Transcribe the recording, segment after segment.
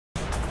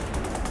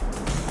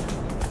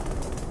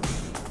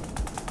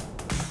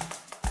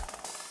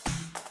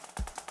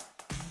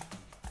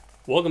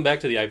Welcome back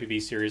to the IPB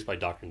series by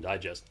Doctrine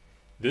Digest.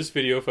 This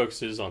video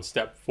focuses on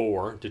Step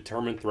 4,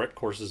 Determine Threat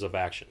Courses of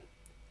Action.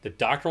 The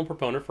doctrinal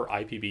proponent for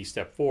IPB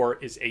Step 4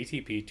 is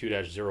ATP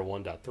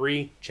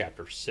 2-01.3,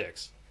 Chapter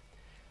 6.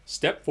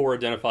 Step 4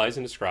 identifies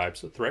and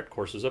describes threat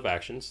courses of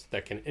actions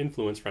that can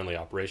influence friendly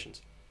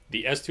operations.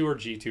 The S2 or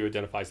G2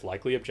 identifies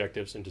likely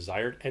objectives and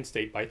desired end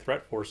state by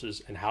threat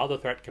forces and how the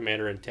threat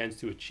commander intends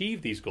to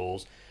achieve these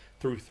goals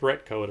through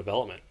threat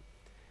co-development.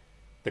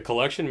 The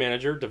collection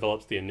manager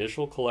develops the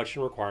initial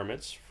collection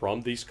requirements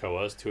from these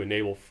COAs to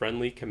enable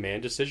friendly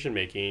command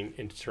decision-making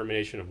and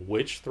determination of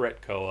which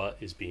threat COA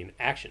is being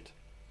actioned.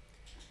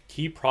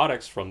 Key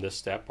products from this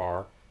step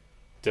are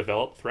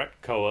develop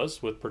threat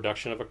COAs with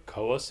production of a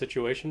COA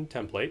situation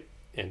template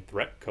and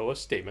threat COA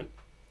statement.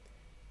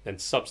 Then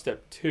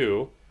sub-step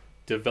 2,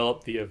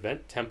 develop the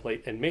event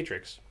template and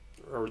matrix,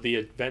 or the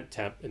event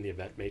temp and the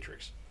event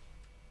matrix.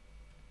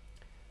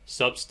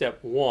 Sub-step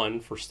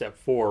 1 for step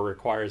 4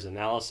 requires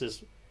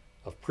analysis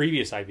of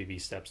previous IPB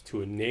steps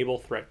to enable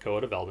threat COA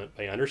development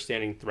by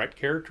understanding threat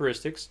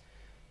characteristics,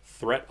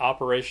 threat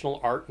operational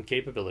art and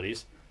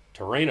capabilities,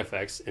 terrain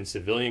effects, and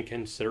civilian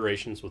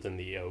considerations within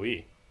the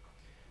OE.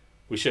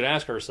 We should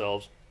ask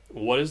ourselves,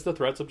 what is the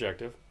threat's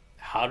objective?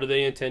 How do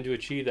they intend to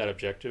achieve that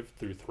objective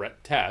through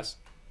threat tasks,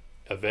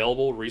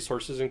 available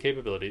resources and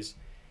capabilities,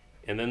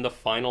 and then the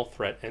final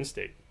threat end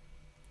state?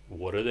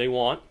 What do they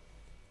want,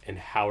 and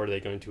how are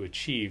they going to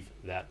achieve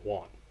that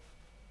want?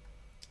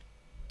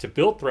 To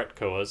build threat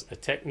COAs, a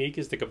technique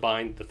is to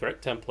combine the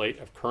threat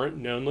template of current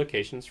known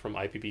locations from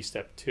IPB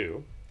Step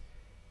 2,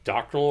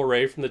 doctrinal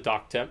array from the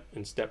doc temp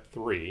in Step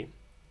 3,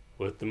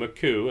 with the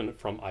MAQ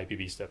from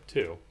IPB Step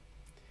 2.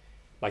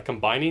 By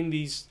combining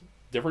these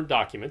different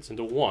documents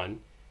into one,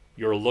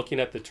 you're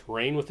looking at the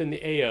terrain within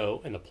the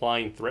AO and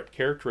applying threat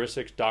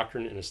characteristics,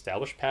 doctrine, and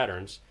established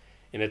patterns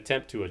in an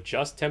attempt to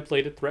adjust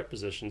templated threat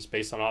positions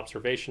based on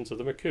observations of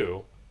the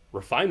MAQ,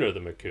 refinement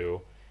of the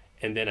MAQ,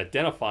 and then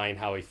identifying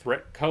how a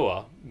threat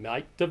COA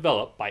might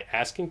develop by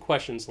asking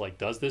questions like,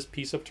 does this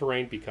piece of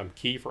terrain become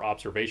key for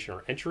observation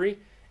or entry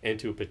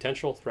into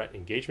potential threat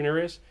engagement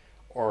areas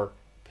or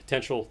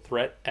potential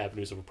threat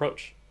avenues of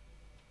approach?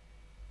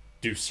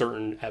 Do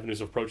certain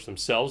avenues of approach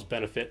themselves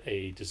benefit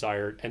a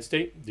desired end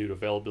state due to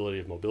availability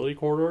of mobility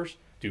corridors?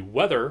 Do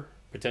weather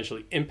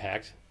potentially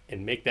impact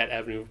and make that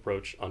avenue of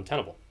approach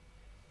untenable?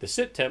 The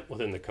sit temp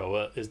within the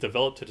COA is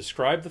developed to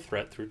describe the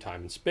threat through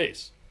time and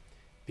space.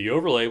 The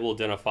overlay will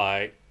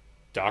identify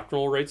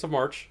doctrinal rates of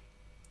march,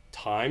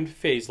 timed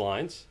phase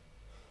lines,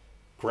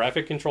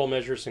 graphic control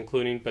measures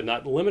including but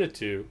not limited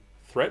to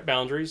threat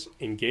boundaries,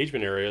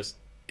 engagement areas,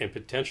 and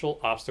potential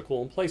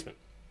obstacle emplacement.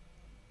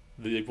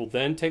 They will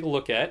then take a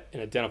look at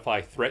and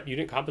identify threat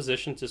unit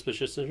composition,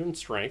 disposition, and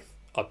strength,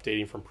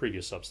 updating from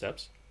previous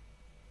substeps,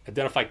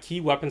 identify key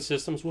weapon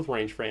systems with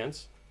range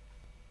fans,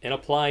 and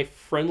apply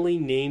friendly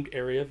named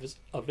areas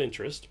of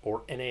interest,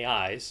 or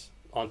NAIs,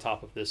 on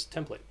top of this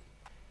template.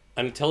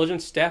 An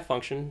intelligence staff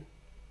function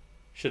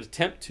should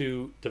attempt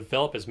to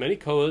develop as many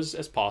COAs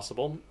as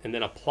possible and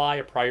then apply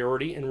a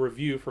priority and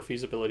review for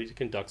feasibility to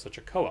conduct such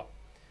a COA.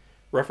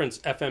 Reference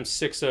FM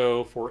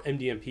 60 for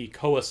MDMP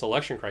COA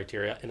selection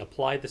criteria and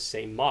apply the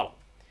same model.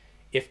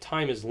 If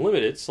time is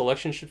limited,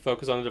 selection should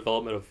focus on the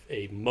development of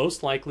a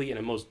most likely and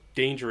a most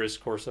dangerous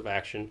course of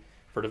action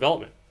for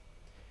development.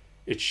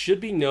 It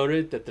should be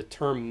noted that the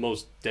term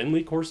most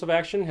deadly course of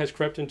action has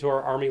crept into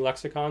our Army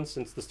lexicon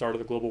since the start of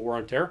the global war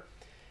on terror,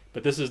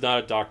 but this is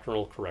not a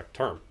doctrinal correct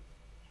term.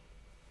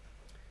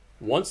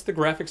 Once the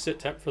graphic sit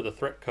temp for the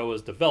threat COA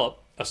is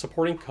developed, a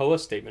supporting COA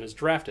statement is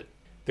drafted.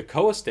 The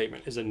COA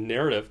statement is a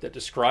narrative that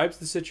describes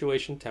the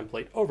situation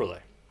template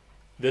overlay.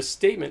 This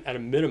statement at a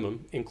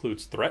minimum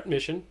includes threat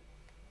mission,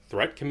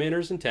 threat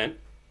commander's intent,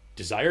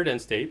 desired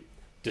end state,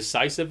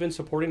 decisive and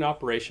supporting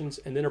operations,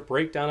 and then a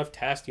breakdown of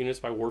task units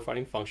by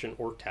warfighting function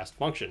or task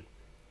function.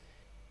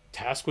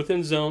 Task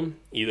within zone,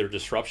 either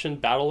disruption,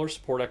 battle, or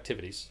support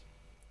activities.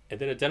 And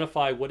then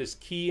identify what is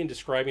key in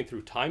describing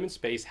through time and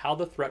space how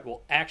the threat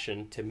will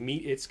action to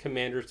meet its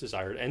commander's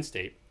desired end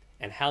state,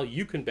 and how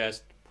you can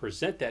best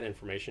present that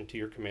information to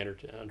your commander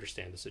to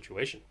understand the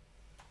situation.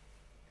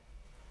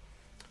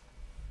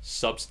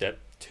 Sub-step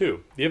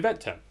 2, the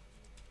event temp,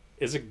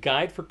 is a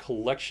guide for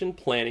collection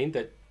planning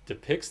that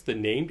depicts the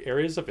named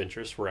areas of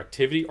interest where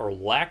activity or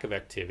lack of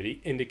activity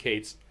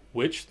indicates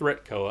which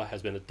threat COA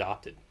has been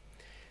adopted.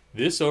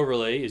 This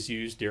overlay is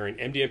used during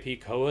MDMP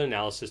COA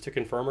analysis to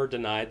confirm or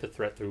deny the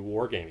threat through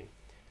wargaming.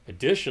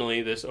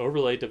 Additionally, this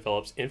overlay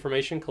develops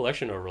information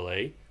collection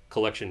overlay,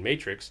 collection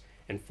matrix,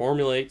 and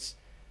formulates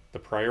the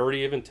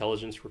priority of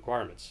intelligence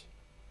requirements.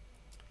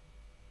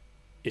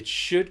 It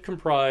should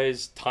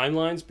comprise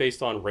timelines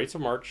based on rates of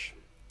march,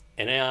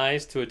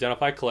 NAIs to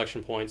identify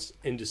collection points,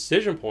 and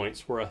decision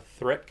points where a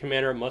threat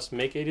commander must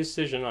make a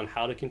decision on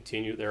how to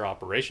continue their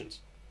operations.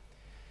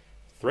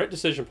 Threat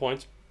decision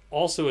points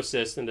also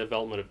assist in the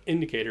development of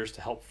indicators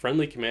to help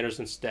friendly commanders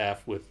and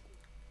staff with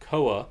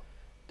COA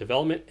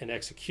development and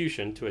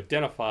execution to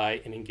identify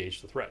and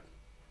engage the threat.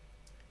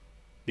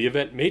 The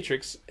event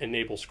matrix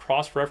enables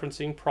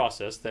cross-referencing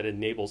process that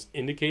enables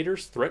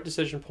indicators, threat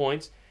decision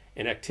points,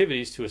 and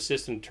activities to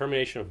assist in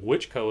determination of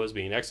which COA is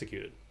being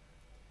executed.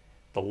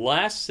 The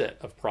last set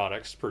of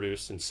products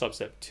produced in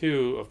subset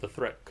 2 of the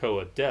threat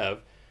COA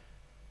dev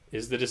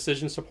is the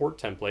Decision Support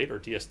Template, or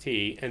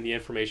DST, and the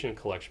Information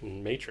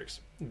Collection Matrix.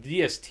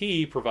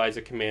 DST provides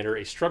a commander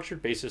a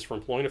structured basis for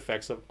employing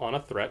effects on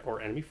a threat or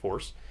enemy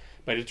force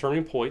by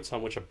determining points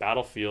on which a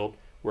battlefield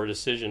where a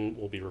decision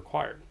will be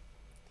required.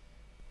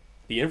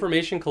 The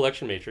Information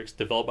Collection Matrix,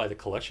 developed by the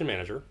Collection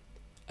Manager,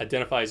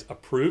 identifies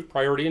approved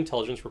priority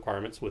intelligence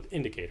requirements with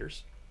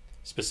indicators,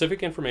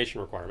 specific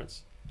information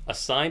requirements,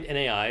 assigned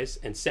NAIs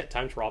and set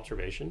times for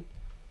observation,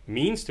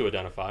 means to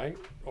identify,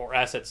 or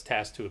assets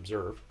tasked to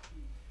observe,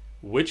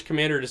 which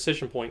commander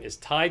decision point is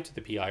tied to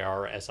the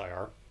PIR or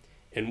SIR,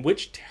 and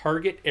which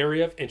target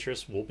area of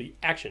interest will be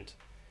actioned,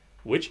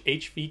 which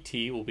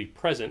HVT will be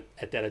present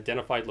at that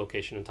identified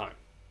location and time.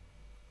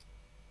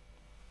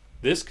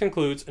 This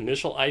concludes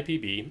initial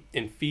IPB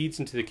and feeds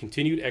into the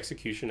continued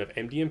execution of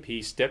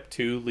MDMP Step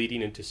 2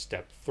 leading into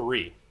Step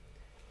 3.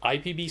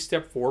 IPB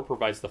Step 4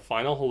 provides the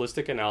final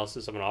holistic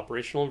analysis of an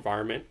operational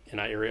environment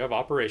and area of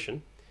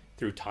operation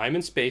through time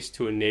and space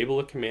to enable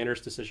a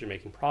commander's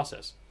decision-making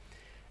process.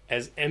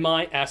 As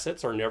MI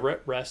assets are never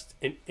at rest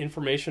and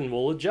information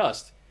will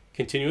adjust,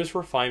 continuous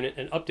refinement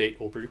and update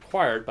will be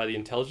required by the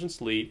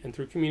intelligence lead and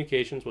through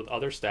communications with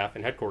other staff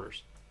and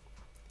headquarters.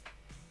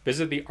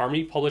 Visit the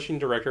Army Publishing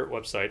Directorate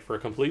website for a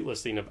complete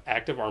listing of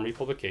active Army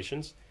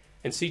publications,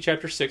 and see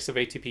Chapter 6 of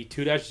ATP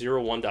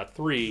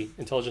 2-01.3,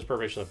 Intelligence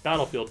Preparation of the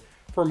Battlefield,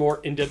 for a more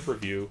in-depth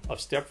review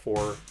of Step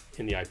 4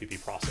 in the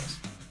IPB process.